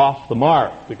large are off the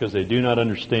mark because they do not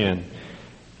understand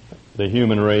the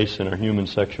human race and our human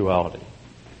sexuality.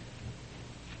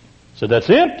 So that's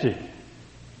empty.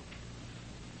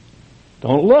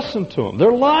 Don't listen to them.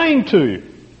 They're lying to you.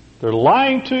 They're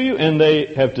lying to you, and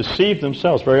they have deceived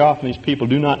themselves. Very often these people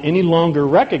do not any longer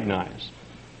recognize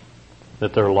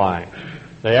that they're lying.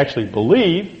 They actually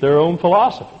believe their own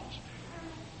philosophies.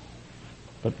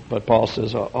 But Paul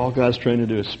says, all God's trying to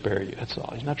do is spare you. That's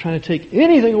all. He's not trying to take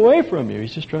anything away from you.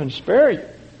 He's just trying to spare you.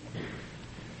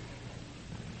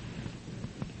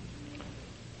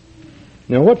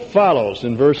 Now what follows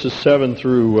in verses 7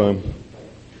 through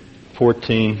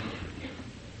 14...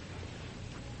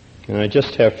 And I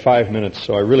just have 5 minutes,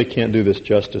 so I really can't do this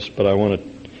justice, but I want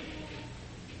to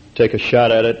take a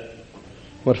shot at it.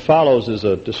 What follows is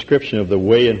a description of the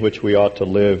way in which we ought to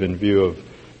live in view of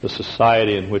the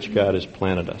society in which God has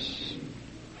planted us.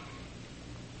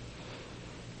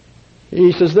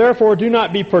 He says, therefore, do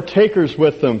not be partakers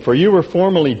with them, for you were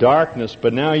formerly darkness,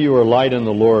 but now you are light in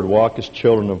the Lord. Walk as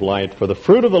children of light. For the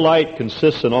fruit of the light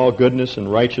consists in all goodness and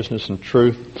righteousness and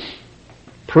truth,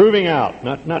 proving out,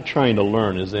 not trying to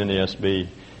learn as the NASB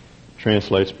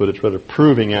translates, but it's rather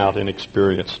proving out in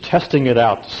experience, testing it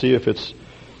out to see if it's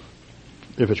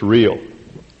real.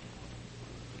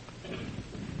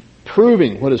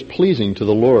 Proving what is pleasing to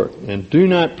the Lord. And do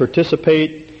not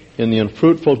participate in the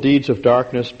unfruitful deeds of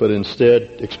darkness, but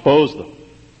instead expose them.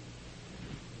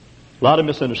 A lot of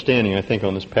misunderstanding, I think,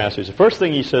 on this passage. The first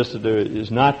thing he says to do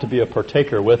is not to be a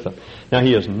partaker with them. Now,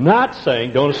 he is not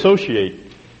saying don't associate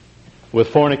with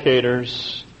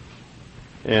fornicators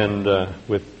and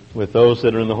with those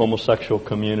that are in the homosexual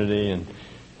community and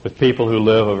with people who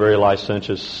live a very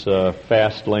licentious,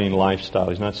 fast-lane lifestyle.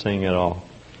 He's not saying at all.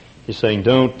 He's saying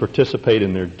don't participate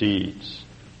in their deeds.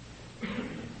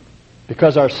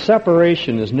 Because our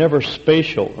separation is never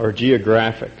spatial or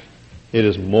geographic. It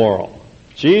is moral.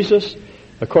 Jesus,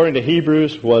 according to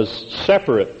Hebrews, was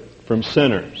separate from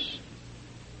sinners.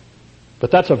 But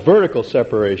that's a vertical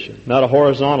separation, not a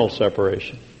horizontal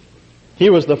separation. He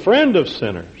was the friend of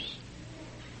sinners.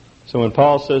 So when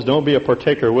Paul says don't be a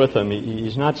partaker with them,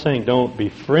 he's not saying don't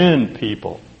befriend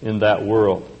people in that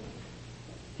world.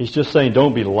 He's just saying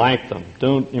don't be like them.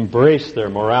 Don't embrace their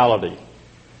morality.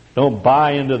 Don't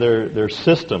buy into their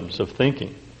systems of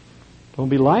thinking. Don't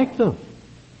be like them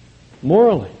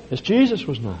morally, as Jesus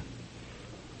was not.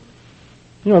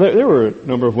 You know, there were a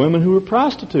number of women who were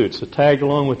prostitutes that tagged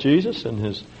along with Jesus and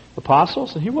his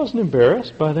apostles, and he wasn't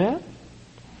embarrassed by that.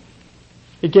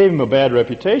 It gave him a bad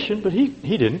reputation, but he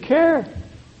didn't care.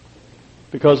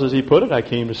 Because, as he put it, I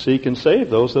came to seek and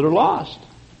save those that are lost.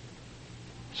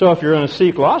 So if you're going to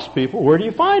seek lost people, where do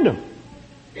you find them?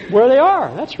 Where they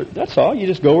are. That's all. You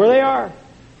just go where they are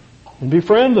and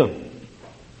befriend them.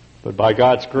 But by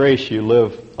God's grace, you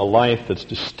live a life that's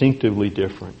distinctively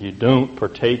different. You don't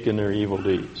partake in their evil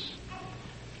deeds.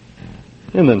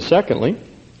 And then secondly,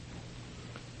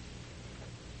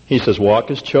 he says,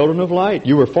 walk as children of light.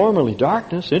 You were formerly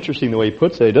darkness. Interesting the way he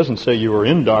puts it. He doesn't say you were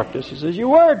in darkness. He says you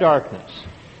were darkness.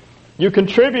 You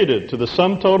contributed to the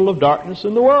sum total of darkness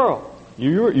in the world.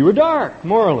 You were dark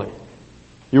morally.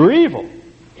 You were evil.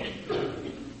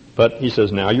 But he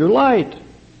says now you're light.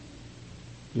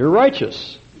 You're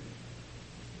righteous.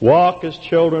 Walk as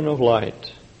children of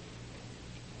light.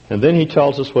 And then he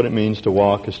tells us what it means to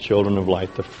walk as children of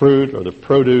light. The fruit or the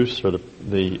produce or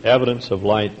the evidence of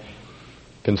light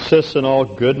consists in all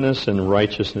goodness and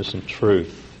righteousness and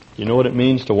truth. You know what it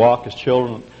means to walk as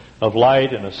children of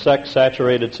light in a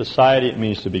sex-saturated society? It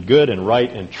means to be good and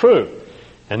right and true.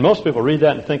 And most people read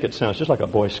that and think it sounds just like a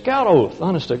Boy Scout oath.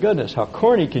 Honest to goodness, how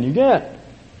corny can you get?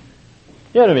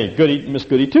 You had to be Miss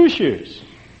Goody Two-Shoes.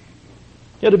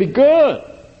 You had to be good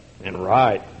and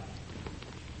right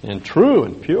and true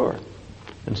and pure.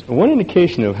 And one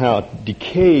indication of how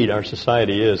decayed our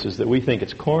society is that we think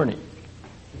it's corny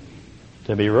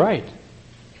to be right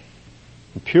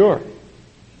and pure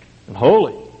and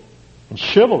holy and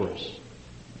chivalrous.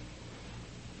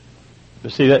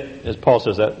 But see, that, as Paul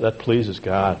says, that pleases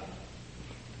God.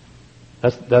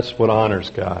 That's what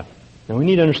honors God. Now we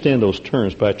need to understand those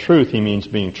terms. By truth, he means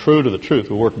being true to the truth.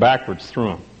 We work backwards through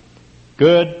them.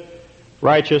 Good,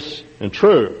 righteous, and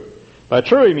true. By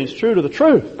true, he means true to the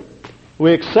truth.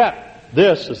 We accept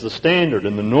this as the standard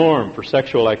and the norm for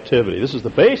sexual activity. This is the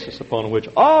basis upon which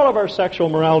all of our sexual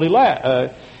morality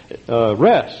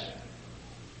rests.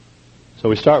 So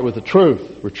we start with the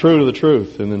truth. We're true to the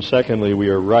truth. And then secondly, we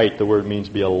are right. The word means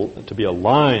to be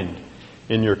aligned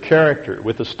in your character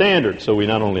with the standard. So we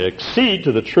not only accede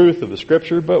to the truth of the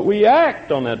Scripture, but we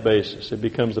act on that basis. It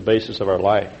becomes the basis of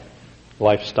our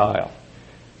lifestyle.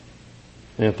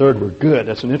 And third, we're good.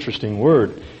 That's an interesting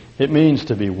word. It means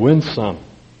to be winsome.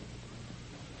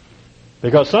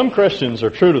 Because some Christians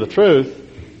are true to the truth,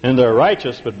 and they're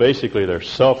righteous, but basically they're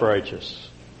self-righteous,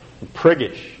 and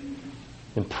priggish,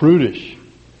 and prudish,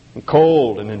 and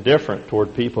cold, and indifferent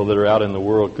toward people that are out in the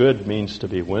world. Good means to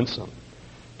be winsome,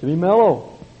 to be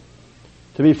mellow,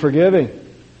 to be forgiving,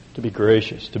 to be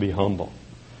gracious, to be humble.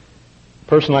 A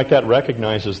person like that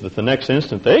recognizes that the next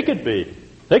instant they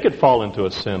could fall into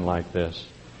a sin like this.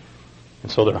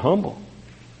 And so they're humble.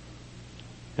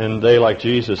 And they, like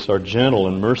Jesus, are gentle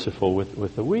and merciful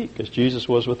with the weak, as Jesus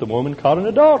was with the woman caught in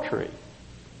adultery.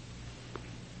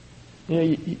 You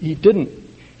know, he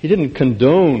didn't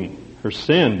condone her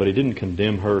sin, but he didn't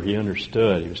condemn her. He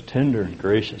understood. He was tender and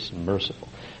gracious and merciful.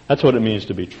 That's what it means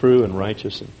to be true and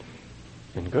righteous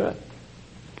and good.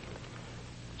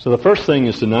 So the first thing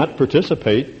is to not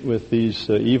participate with these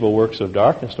evil works of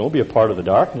darkness. Don't be a part of the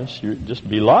darkness. You just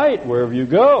be light wherever you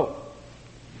go.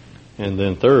 And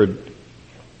then third,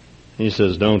 he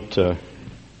says, don't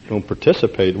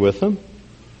participate with them,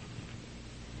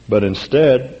 but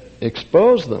instead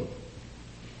expose them.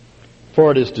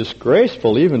 For it is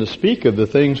disgraceful even to speak of the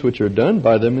things which are done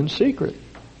by them in secret.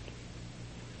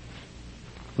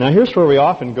 Now here's where we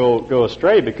often go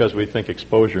astray, because we think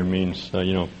exposure means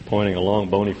pointing a long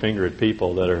bony finger at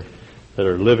people that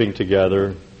are living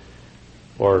together,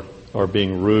 or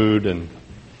being rude and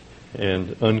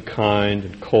unkind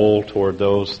and cold toward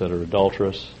those that are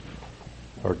adulterous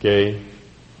or gay.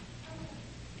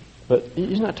 But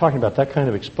he's not talking about that kind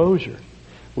of exposure.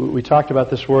 We talked about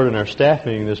this word in our staff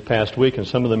meeting this past week, and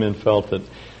some of the men felt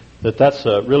that's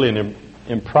really an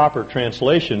improper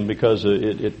translation, because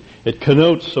it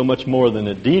connotes so much more than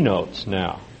it denotes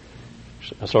now.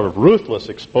 A sort of ruthless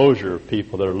exposure of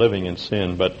people that are living in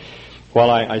sin. But while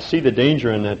I see the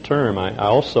danger in that term, I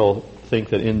also think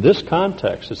that in this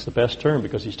context it's the best term,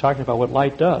 because he's talking about what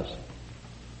light does.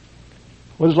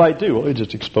 What does light do? Well, it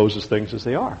just exposes things as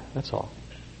they are. That's all.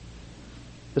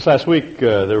 This last week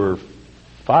there were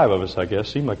 5 of us, I guess.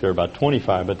 Seemed like there were about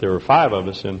 25, but there were 5 of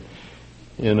us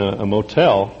in a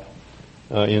motel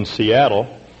in Seattle,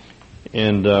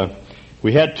 and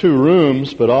we had 2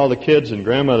 rooms, but all the kids and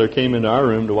grandmother came into our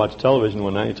room to watch television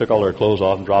one night. He took all their clothes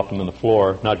off and dropped them on the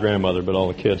floor. Not grandmother, but all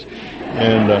the kids.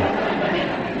 And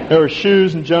there were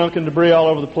shoes and junk and debris all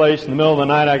over the place. In the middle of the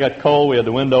night, I got cold. We had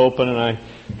the window open, and I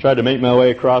tried to make my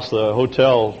way across the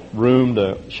hotel room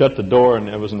to shut the door, and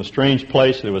it was in a strange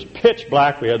place, and it was pitch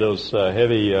black. We had those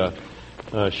heavy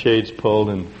shades pulled,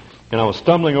 and I was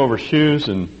stumbling over shoes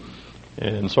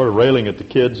and sort of railing at the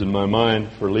kids in my mind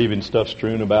for leaving stuff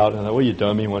strewn about. And I thought, well, you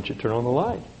dummy, why don't you turn on the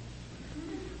light?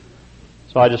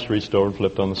 So I just reached over and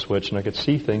flipped on the switch, and I could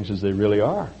see things as they really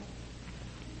are.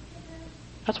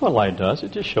 That's what light does.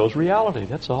 It just shows reality,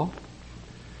 that's all.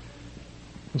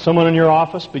 When someone in your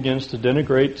office begins to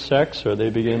denigrate sex, or they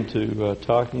begin to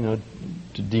talk, to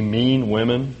demean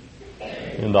women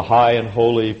in the high and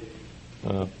holy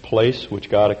place which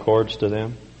God accords to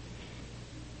them,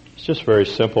 it's just very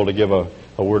simple to give a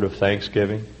word of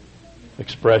thanksgiving,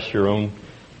 express your own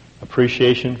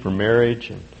appreciation for marriage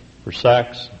and for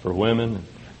sex, for women.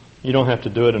 You don't have to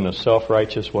do it in a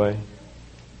self-righteous way.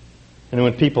 And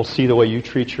when people see the way you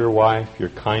treat your wife, your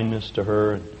kindness to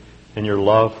her, and your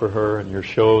love for her, and your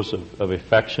shows of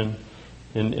affection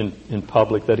in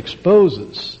public, that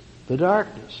exposes the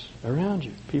darkness around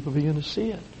you. People begin to see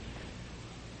it.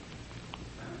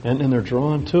 And they're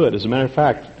drawn to it. As a matter of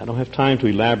fact, I don't have time to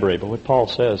elaborate, but what Paul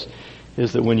says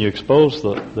is that when you expose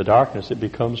the darkness, it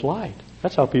becomes light.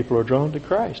 That's how people are drawn to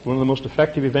Christ. One of the most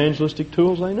effective evangelistic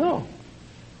tools I know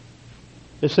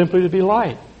is simply to be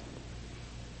light.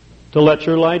 To let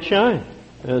your light shine,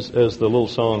 as the little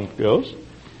song goes.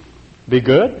 Be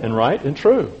good and right and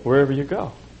true wherever you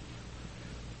go.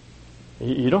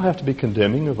 You don't have to be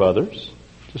condemning of others.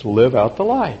 Just live out the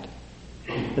light.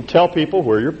 And tell people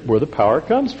where the power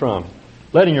comes from.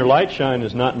 Letting your light shine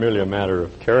is not merely a matter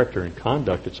of character and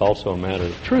conduct, it's also a matter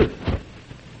of truth.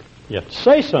 You have to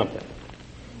say something,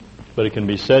 but it can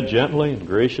be said gently and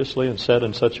graciously and said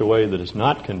in such a way that is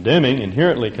not condemning,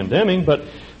 inherently condemning, but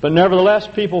nevertheless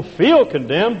people feel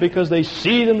condemned because they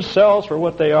see themselves for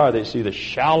what they are. They see the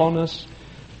shallowness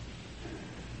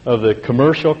of the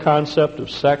commercial concept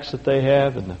of sex that they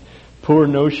have and the poor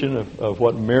notion of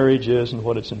what marriage is and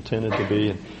what it's intended to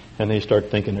be, and they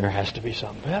start thinking there has to be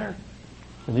something better.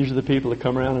 And these are the people that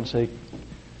come around and say,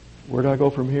 where do I go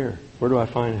from here? Where do I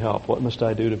find help? What must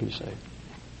I do to be saved?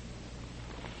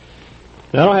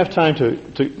 Now, I don't have time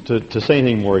to say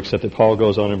anything more except that Paul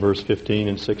goes on in verse 15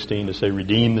 and 16 to say,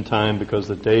 redeem the time because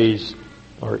the days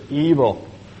are evil.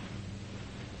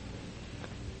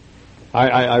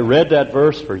 I read that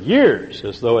verse for years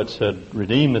as though it said,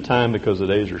 redeem the time because the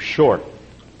days are short.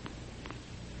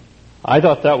 I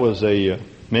thought that was a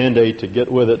mandate to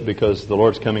get with it because the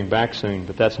Lord's coming back soon,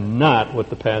 but that's not what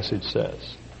the passage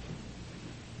says.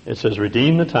 It says,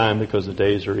 redeem the time because the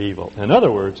days are evil. In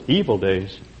other words, evil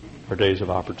days are days of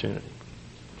opportunity.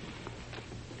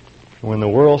 When the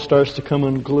world starts to come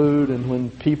unglued and when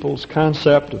people's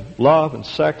concept of love and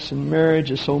sex and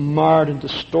marriage is so marred and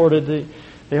distorted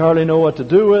they hardly know what to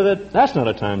do with it, that's not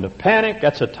a time to panic.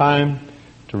 That's a time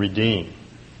to redeem,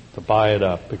 to buy it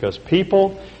up. Because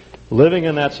people living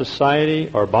in that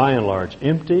society are by and large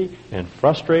empty and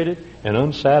frustrated and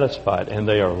unsatisfied, and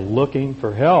they are looking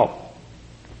for help.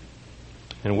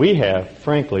 And we have,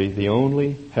 frankly, the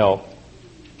only help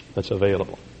that's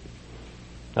available.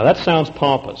 Now that sounds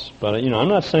pompous, but I'm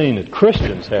not saying that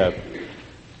Christians have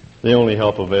the only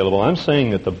help available. I'm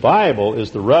saying that the Bible is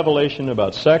the revelation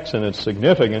about sex and its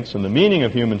significance and the meaning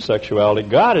of human sexuality.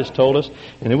 God has told us,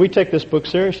 and if we take this book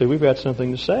seriously, we've got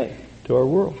something to say to our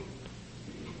world.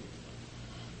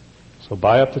 So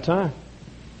buy up the time.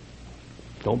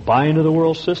 Don't buy into the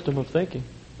world's system of thinking.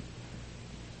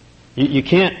 You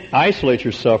can't isolate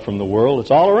yourself from the world.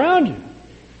 It's all around you.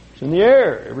 It's in the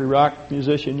air. Every rock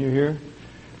musician you hear,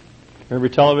 every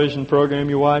television program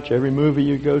you watch, every movie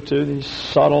you go to, these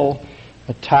subtle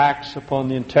attacks upon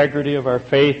the integrity of our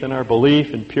faith and our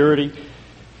belief and purity.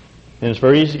 And it's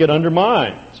very easy to get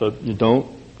undermined. So you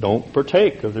don't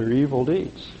partake of their evil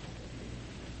deeds.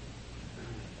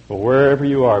 But wherever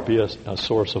you are, be a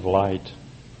source of light.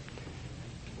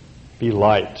 Be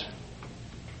light.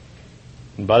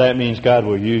 And by that means God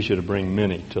will use you to bring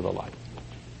many to the light.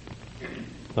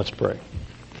 Let's pray.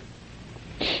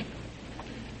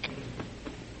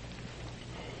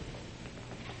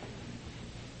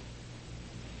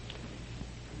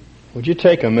 Would you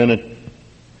take a minute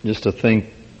just to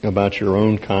think about your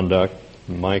own conduct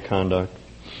and my conduct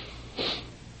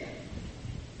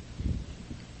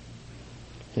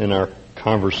in our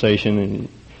conversation? And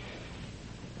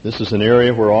this is an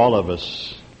area where all of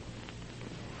us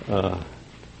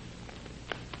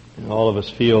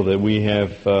feel that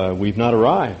we've not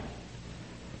arrived.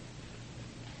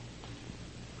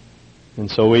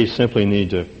 And so we simply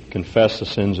need to confess the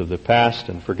sins of the past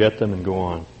and forget them and go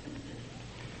on.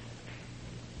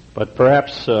 But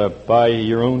perhaps by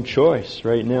your own choice,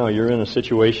 right now you're in a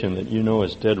situation that you know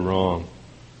is dead wrong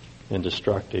and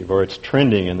destructive, or it's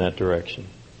trending in that direction.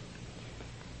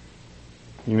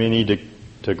 You may need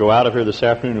to go out of here this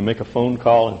afternoon and make a phone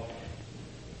call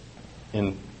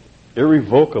and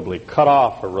irrevocably cut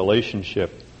off a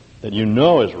relationship that you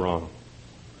know is wrong.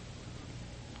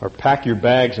 Or pack your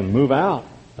bags and move out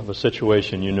of a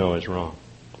situation you know is wrong.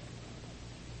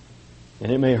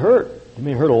 And it may hurt. It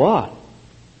may hurt a lot.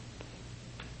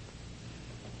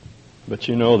 But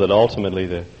you know that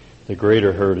ultimately the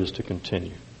greater hurt is to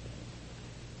continue.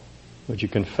 Would you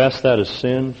confess that as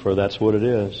sin, for that's what it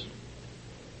is,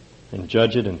 and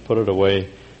judge it and put it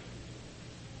away?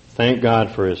 Thank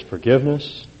God for His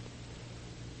forgiveness,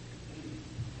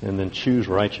 and then choose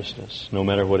righteousness, no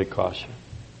matter what it costs you.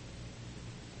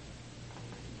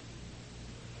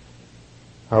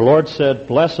 Our Lord said,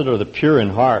 "Blessed are the pure in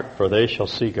heart, for they shall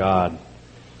see God."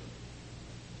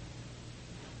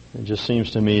 It just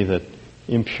seems to me that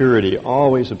impurity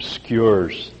always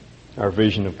obscures our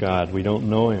vision of God. We don't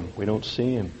know Him. We don't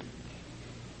see Him.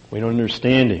 We don't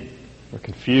understand Him. We're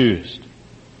confused.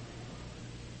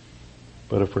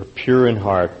 But if we're pure in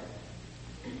heart,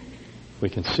 we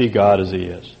can see God as He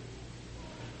is.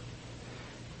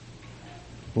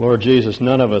 Lord Jesus,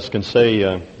 none of us can say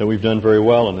that we've done very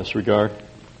well in this regard.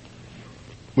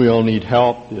 We all need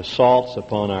help. The assaults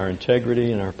upon our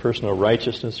integrity and our personal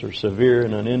righteousness are severe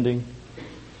and unending.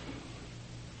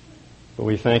 But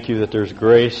we thank You that there's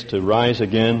grace to rise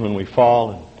again when we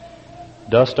fall and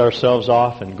dust ourselves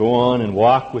off and go on and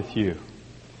walk with You.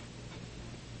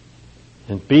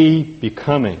 and be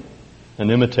becoming an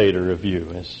imitator of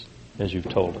you as you've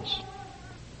told us.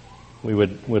 We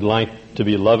would like to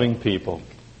be loving people,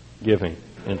 giving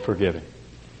and forgiving,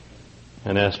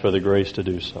 and ask for the grace to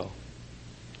do so.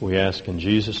 We ask in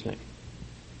Jesus' name.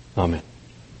 Amen.